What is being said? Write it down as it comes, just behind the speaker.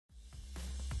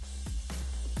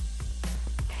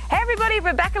everybody,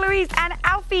 Rebecca-Louise and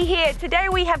Alfie here. Today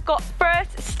we have got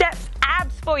first steps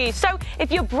abs for you. So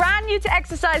if you're brand new to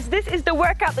exercise, this is the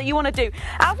workout that you want to do.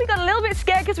 Alfie got a little bit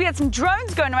scared because we had some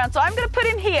drones going around, so I'm going to put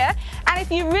him here, and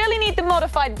if you really need the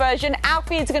modified version,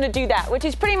 Alfie is going to do that, which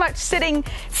is pretty much sitting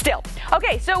still.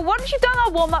 Okay, so once you've done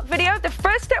our warm-up video, the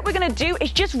first step we're going to do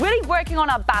is just really working on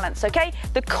our balance, okay?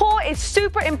 The core is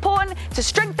super important to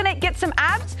strengthen it, get some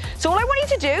abs. So all I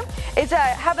want you to do is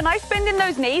have a nice bend in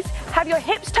those knees, have your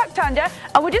hips tucked under,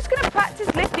 and we're just going to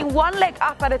practice lifting one leg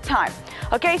up at a time.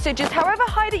 Okay, so just however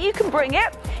high that you can bring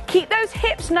it, keep those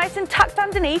hips nice and tucked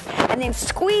underneath, and then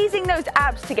squeezing those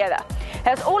abs together.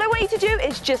 That's all I want you to do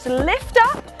is just lift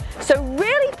up. So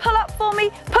really pull up for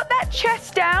me, put that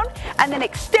chest down, and then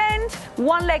extend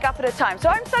one leg up at a time. So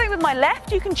I'm starting with my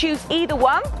left, you can choose either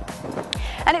one.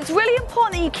 And it's really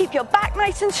important that you keep your back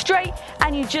nice and straight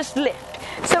and you just lift.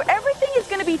 So everything is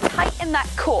going to be tight in that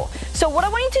core. So what I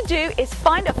want you to do is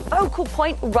find a focal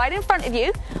point right in front of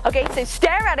you. Okay, so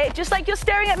stare at it, just like you're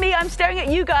staring at me, I'm staring at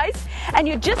you guys. And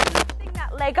you're just lifting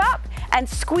that leg up and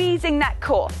squeezing that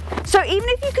core. So even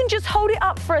if you can just hold it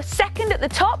up for a second at the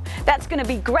top, that's going to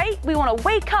be great. We want to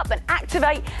wake up and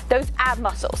activate those ab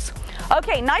muscles.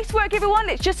 Okay, nice work everyone.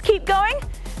 Let's just keep going.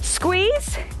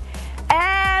 Squeeze.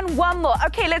 And one more.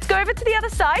 Okay, let's go over to the other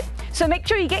side. So make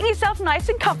sure you're getting yourself nice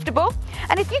and comfortable.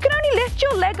 And if you can only lift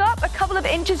your leg up a couple of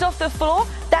inches off the floor,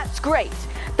 that's great.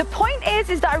 The point is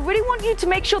that I really want you to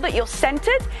make sure that you're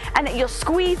centered and that you're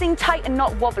squeezing tight and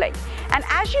not wobbling. And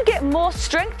as you get more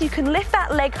strength, you can lift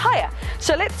that leg higher.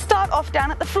 So let's start off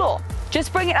down at the floor.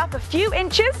 Just bring it up a few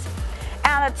inches.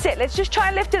 And that's it. Let's just try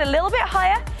and lift it a little bit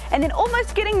higher and then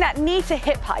almost getting that knee to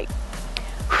hip height.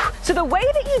 So the way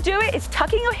that you do it is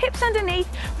tucking your hips underneath,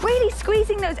 really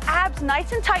squeezing those abs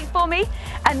nice and tight for me,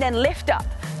 and then lift up.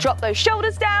 Drop those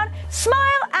shoulders down, smile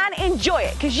and enjoy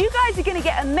it, because you guys are going to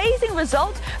get amazing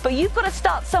results, but you've got to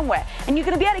start somewhere. And you're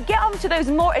going to be able to get on to those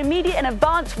more immediate and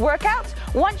advanced workouts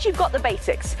once you've got the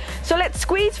basics. So let's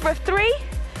squeeze for 3,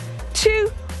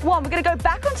 2, 1. We're going to go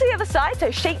back onto the other side,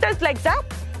 so shake those legs out.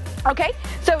 Okay,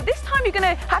 so this time you're going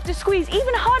to have to squeeze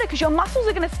even harder because your muscles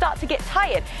are going to start to get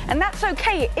tired, and that's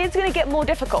okay. It is going to get more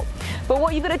difficult, but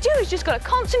what you've got to do is just got to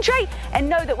concentrate and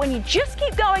know that when you just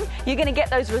keep going, you're going to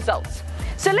get those results.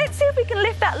 So let's see if we can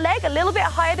lift that leg a little bit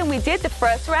higher than we did the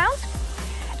first round,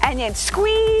 and then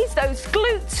squeeze those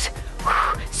glutes,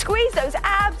 squeeze those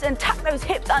abs and tuck those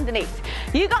hips underneath.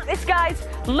 You got this, guys.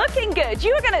 Looking good.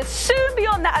 You are going to soon be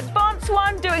on that advanced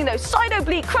one, doing those side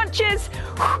oblique crunches,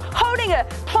 holding a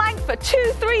plank for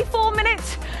 2, 3, 4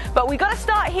 minutes. But we got to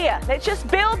start here. Let's just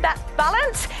build that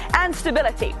balance and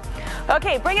stability.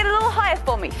 Okay, bring it a little higher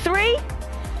for me. 3,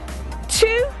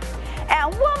 2,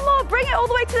 and one more. Bring it all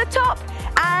the way to the top.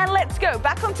 And let's go.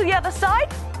 Back onto the other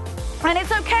side. And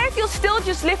it's okay if you're still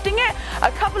just lifting it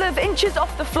a couple of inches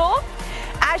off the floor.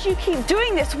 As you keep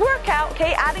doing this workout,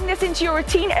 okay, adding this into your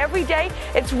routine every day,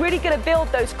 it's really going to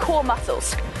build those core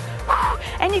muscles.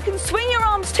 And you can swing your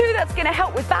arms too. That's going to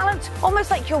help with balance,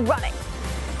 almost like you're running.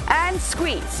 And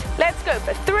squeeze. Let's go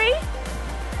for 3,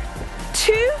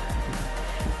 2,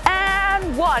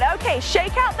 and 1. Okay,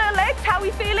 shake out the legs. How are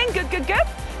we feeling? Good, good, good.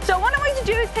 So what I want you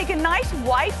to do is take a nice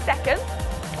wide second.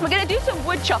 We're going to do some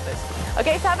wood choppers.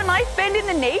 Okay, so have a nice bend in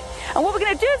the knee. And what we're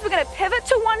going to do is we're going to pivot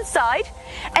to one side,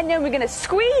 and then we're going to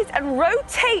squeeze and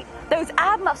rotate those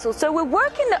ab muscles. So we're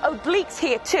working the obliques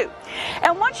here too.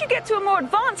 And once you get to a more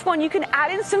advanced one, you can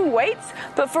add in some weights.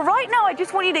 But for right now, I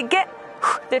just want you to get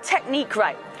the technique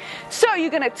right. So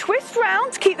you're going to twist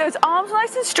round, keep those arms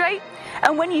nice and straight.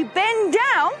 And when you bend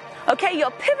down, okay,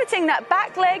 you're pivoting that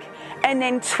back leg and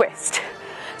then twist.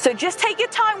 So just take your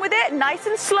time with it, nice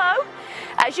and slow.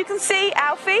 As you can see,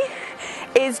 Alfie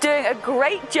is doing a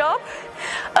great job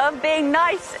of being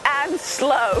nice and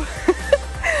slow.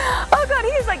 Oh God,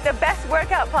 he's like the best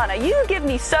workout partner. You give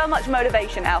me so much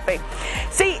motivation, Alfie.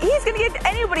 See, he's going to give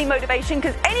anybody motivation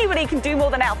because anybody can do more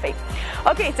than Alfie.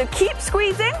 Okay, so keep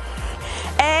squeezing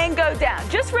and go down.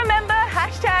 Just remember,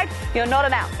 hashtag, you're not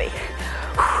an Alfie.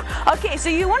 Okay, so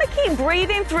you want to keep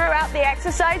breathing throughout the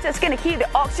exercise. That's going to keep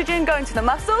the oxygen going to the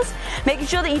muscles, making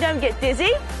sure that you don't get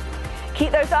dizzy.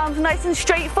 Keep those arms nice and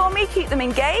straight for me. Keep them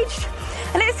engaged.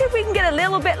 And let's see if we can get a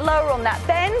little bit lower on that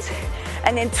bend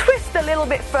and then twist a little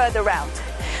bit further round.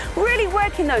 Really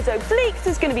working those obliques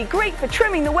is going to be great for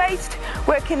trimming the waist,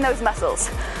 working those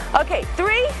muscles. Okay,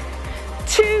 3,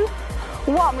 2,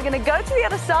 1. We're going to go to the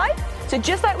other side. So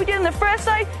just like we did on the first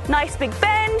side, nice big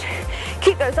bend.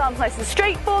 Keep those arms nice and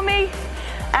straight for me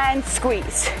and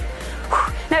squeeze.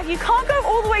 Now if you can't go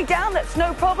all the way down, that's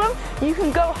no problem. You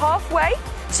can go halfway.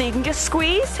 So you can just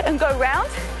squeeze and go round,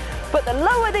 but the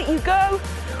lower that you go,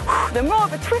 the more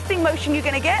of a twisting motion you're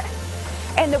going to get,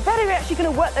 and the better you're actually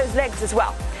going to work those legs as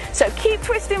well. So keep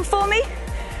twisting for me.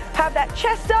 Have that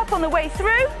chest up on the way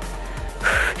through.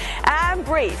 And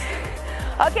breathe.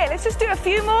 Okay, let's just do a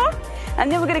few more,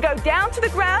 and then we're going to go down to the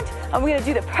ground, and we're going to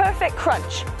do the perfect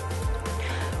crunch.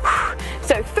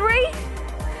 So 3,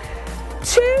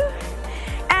 2,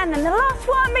 and then the last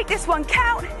one, make this one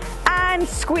count, and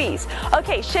squeeze.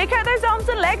 Okay, shake out those arms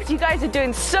and legs. You guys are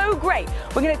doing so great.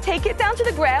 We're going to take it down to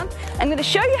the ground. I'm going to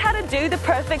show you how to do the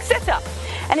perfect sit-up.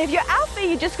 And if you're out there,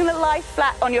 you're just going to lie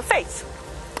flat on your face.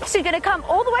 So you're going to come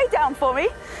all the way down for me.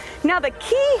 Now the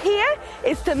key here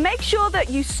is to make sure that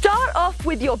you start off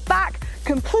with your back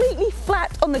completely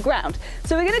flat on the ground.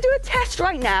 So we're going to do a test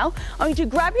right now. I want you to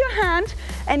grab your hand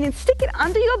and then stick it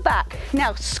under your back.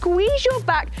 Now squeeze your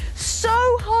back so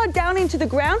hard down into the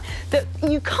ground that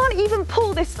you can't even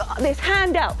pull this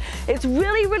hand out. It's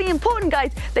really, really important,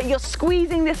 guys, that you're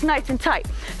squeezing this nice and tight.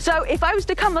 So if I was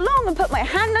to come along and put my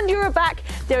hand under your back,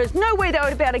 there is no way that I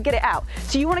would be able to get it out.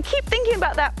 So you want to keep thinking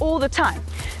about that all the time.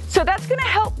 So that's going to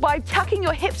help by tucking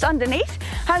your hips underneath,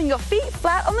 having your feet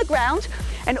flat on the ground,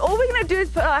 and all we're going to do is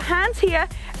put our hands here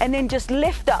and then just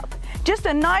lift up. Just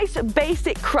a nice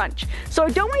basic crunch. So I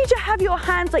don't want you to have your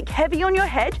hands like heavy on your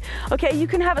head. Okay, you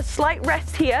can have a slight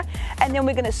rest here, and then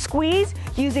we're going to squeeze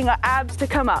using our abs to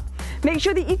come up. Make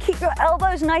sure that you keep your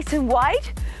elbows nice and wide,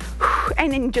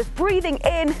 and then just breathing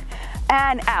in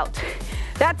and out.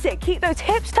 That's it. Keep those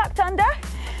hips tucked under.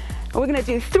 We're going to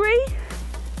do 3,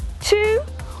 2,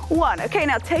 1. Okay,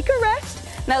 now take a rest.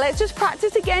 Now let's just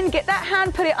practice again. Get that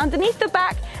hand, put it underneath the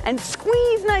back, and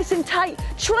squeeze nice and tight.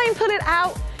 Try and pull it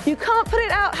out. You can't put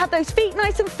it out. Have those feet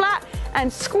nice and flat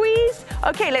and squeeze.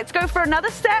 Okay, let's go for another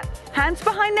step. Hands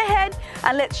behind the head,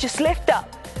 and let's just lift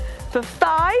up. For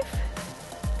 5,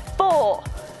 4,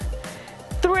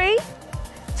 3,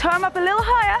 turn up a little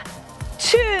higher.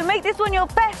 2, make this one your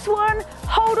best one.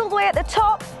 Hold all the way at the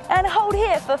top and hold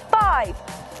here for 5,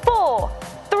 4,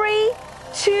 3,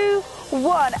 2,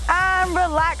 1, and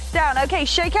relax down. Okay,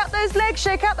 shake out those legs,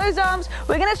 shake out those arms.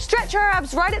 We're going to stretch our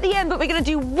abs right at the end, but we're going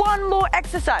to do one more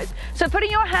exercise. So putting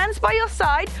your hands by your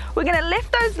side, we're going to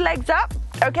lift those legs up.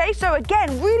 Okay, so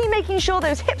again, really making sure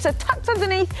those hips are tucked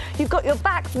underneath. You've got your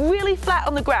back really flat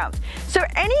on the ground. So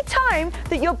anytime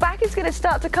that your back is going to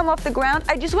start to come off the ground,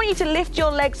 I just want you to lift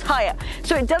your legs higher.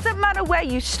 So it doesn't matter where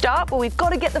you start, but we've got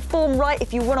to get the form right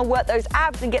if you want to work those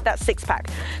abs and get that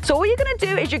six-pack. So all you're going to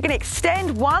do is you're going to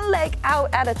extend one leg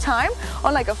out at a time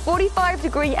on like a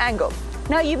 45-degree angle.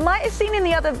 Now you might have seen in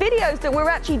the other videos that we're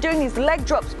actually doing these leg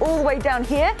drops all the way down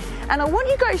here, and I want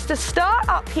you guys to start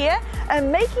up here and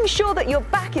making sure that your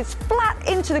back is flat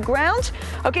into the ground,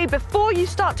 okay, before you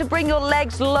start to bring your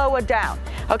legs lower down.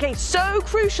 Okay, so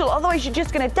crucial, otherwise you're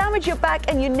just going to damage your back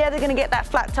and you're never going to get that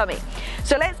flat tummy.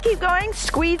 So let's keep going,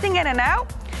 squeezing in and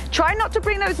out. Try not to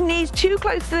bring those knees too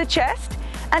close to the chest.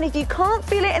 And if you can't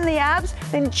feel it in the abs,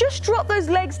 then just drop those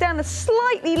legs down a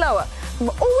slightly lower. We're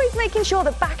always making sure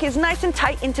the back is nice and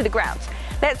tight into the ground.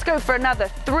 Let's go for another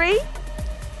 3,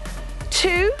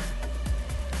 2,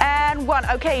 and 1.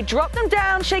 Okay, drop them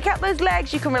down, shake out those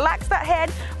legs. You can relax that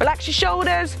head, relax your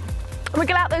shoulders,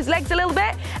 wiggle out those legs a little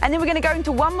bit, and then we're gonna go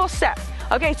into one more step.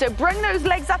 Okay, so bring those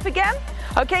legs up again.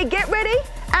 Okay, get ready,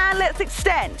 and let's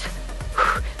extend.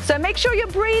 So make sure you're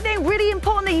breathing. Really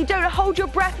important that you don't hold your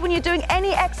breath when you're doing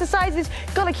any exercises.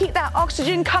 Got to keep that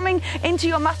oxygen coming into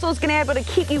your muscles, going to be able to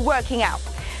keep you working out.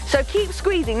 So keep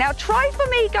squeezing. Now try for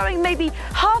me going maybe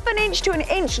 ½ an inch to an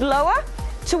inch lower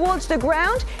towards the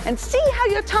ground and see how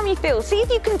your tummy feels. See if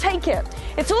you can take it.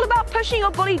 It's all about pushing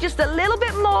your body just a little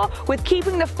bit more with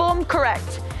keeping the form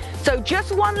correct. So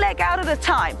just one leg out at a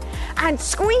time. And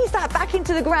squeeze that back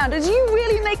into the ground. As you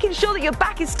really making sure that your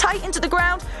back is tight into the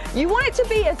ground, you want it to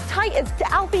be as tight as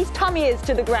Alfie's tummy is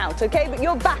to the ground, okay? But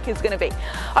your back is gonna be.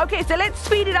 Okay, so let's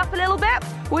speed it up a little bit.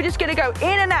 We're just gonna go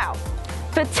in and out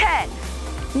for 10,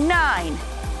 9,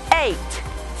 8,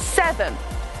 7,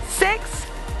 6,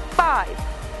 5,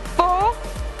 4,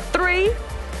 3,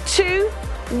 2,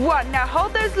 1. Now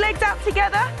hold those legs out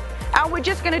together. And we're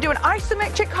just going to do an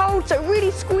isometric hold, so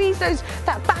really squeeze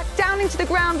that back down into the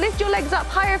ground. Lift your legs up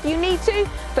higher if you need to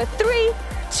for 3,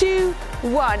 2,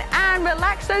 1. And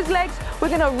relax those legs. We're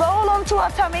going to roll onto our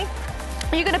tummy.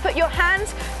 You're going to put your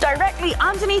hands directly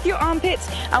underneath your armpits,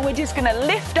 and we're just going to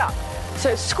lift up.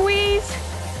 So squeeze,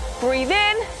 breathe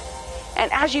in,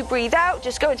 and as you breathe out,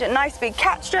 just go into a nice big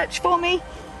cat stretch for me.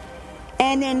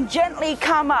 And then gently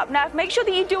come up. Now make sure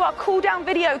that you do our cool down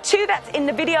video too. That's in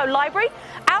the video library.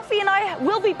 Alfie and I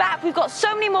will be back. We've got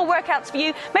so many more workouts for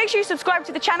you. Make sure you subscribe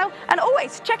to the channel and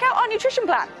always check out our nutrition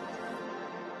plan.